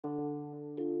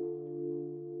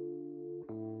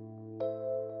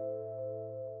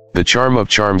The charm of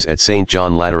charms at St.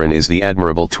 John Lateran is the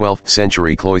admirable 12th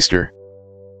century cloister.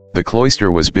 The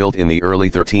cloister was built in the early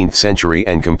 13th century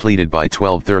and completed by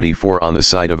 1234 on the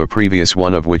site of a previous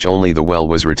one of which only the well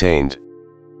was retained.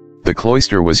 The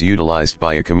cloister was utilized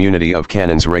by a community of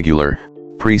canons regular,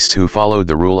 priests who followed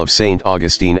the rule of St.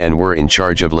 Augustine and were in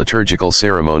charge of liturgical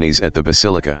ceremonies at the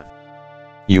basilica.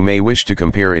 You may wish to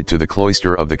compare it to the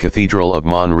cloister of the Cathedral of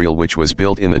Montreal, which was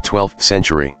built in the 12th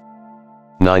century.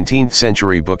 19th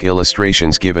century book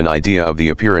illustrations give an idea of the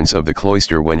appearance of the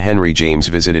cloister when Henry James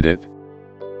visited it.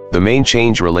 The main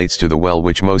change relates to the well,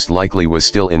 which most likely was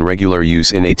still in regular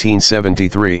use in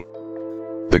 1873.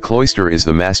 The cloister is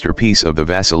the masterpiece of the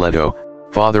Vasiletto,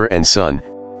 father and son,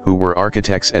 who were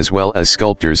architects as well as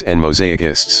sculptors and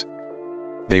mosaicists.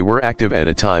 They were active at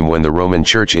a time when the Roman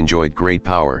Church enjoyed great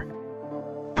power.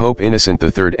 Pope Innocent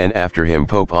III and after him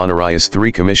Pope Honorius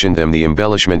III commissioned them the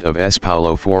embellishment of S.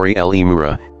 Paolo Fuori le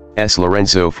Mura, S.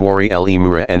 Lorenzo Fuori le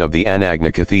Mura and of the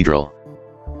Anagna Cathedral.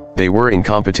 They were in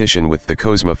competition with the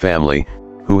Cosma family,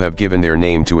 who have given their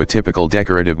name to a typical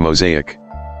decorative mosaic.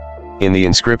 In the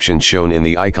inscription shown in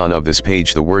the icon of this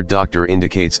page, the word doctor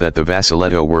indicates that the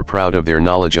Vasiletto were proud of their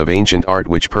knowledge of ancient art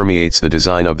which permeates the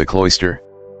design of the cloister.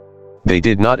 They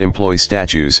did not employ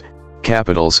statues,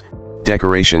 capitals,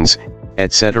 decorations,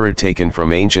 etc. taken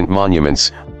from ancient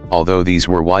monuments, although these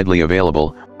were widely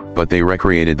available, but they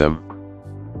recreated them.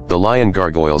 The lion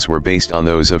gargoyles were based on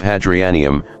those of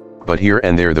Hadrianum, but here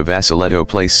and there the Vasiletto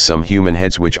placed some human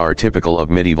heads which are typical of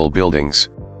medieval buildings.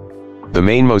 The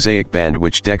main mosaic band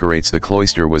which decorates the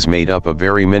cloister was made up of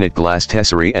very minute glass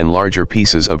tesserae and larger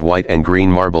pieces of white and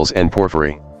green marbles and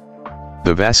porphyry.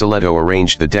 The Vasiletto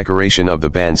arranged the decoration of the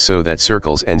band so that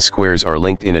circles and squares are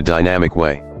linked in a dynamic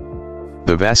way.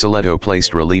 The Vasiletto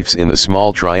placed reliefs in the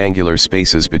small triangular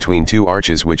spaces between two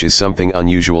arches, which is something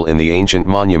unusual in the ancient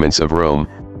monuments of Rome,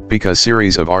 because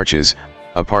series of arches,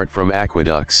 apart from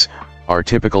aqueducts, are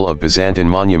typical of Byzantine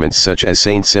monuments such as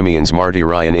Saint Simeon's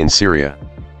Martyrion in Syria.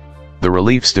 The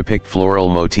reliefs depict floral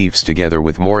motifs together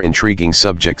with more intriguing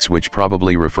subjects which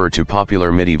probably refer to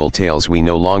popular medieval tales we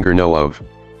no longer know of.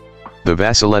 The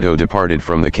Vasiletto departed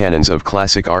from the canons of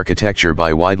classic architecture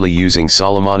by widely using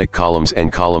Solomonic columns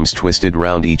and columns twisted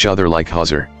round each other like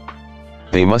hawser.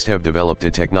 They must have developed a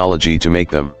technology to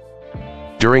make them.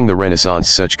 During the Renaissance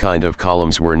such kind of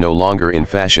columns were no longer in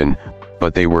fashion,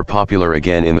 but they were popular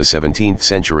again in the 17th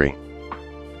century.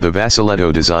 The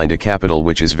Vasiletto designed a capital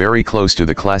which is very close to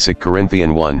the classic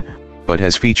Corinthian one, but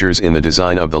has features in the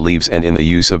design of the leaves and in the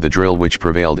use of the drill which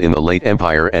prevailed in the late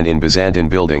Empire and in Byzantine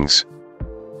buildings.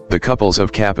 The couples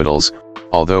of capitals,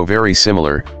 although very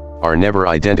similar, are never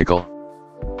identical.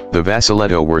 The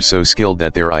Vasiletto were so skilled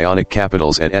that their Ionic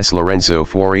capitals at S. Lorenzo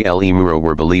Fuori le Mura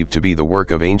were believed to be the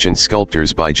work of ancient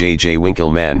sculptors by J.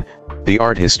 Winckelmann, the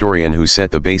art historian who set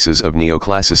the basis of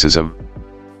neoclassicism.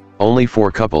 Only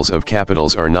 4 couples of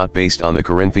capitals are not based on the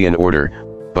Corinthian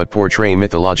order, but portray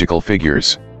mythological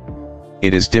figures.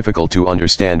 It is difficult to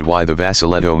understand why the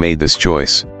Vasiletto made this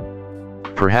choice.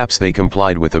 Perhaps they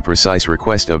complied with the precise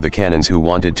request of the canons who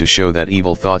wanted to show that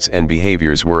evil thoughts and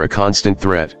behaviors were a constant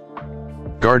threat.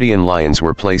 Guardian lions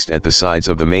were placed at the sides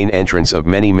of the main entrance of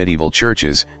many medieval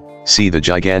churches, see the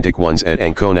gigantic ones at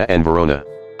Ancona and Verona.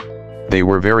 They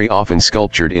were very often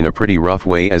sculptured in a pretty rough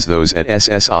way as those at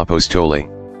SS Apostoli.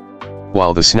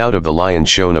 While the snout of the lion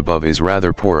shown above is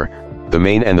rather poor, the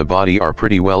mane and the body are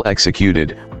pretty well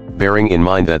executed, bearing in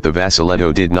mind that the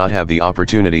Vasiletto did not have the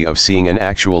opportunity of seeing an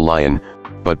actual lion,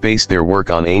 but based their work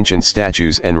on ancient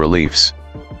statues and reliefs.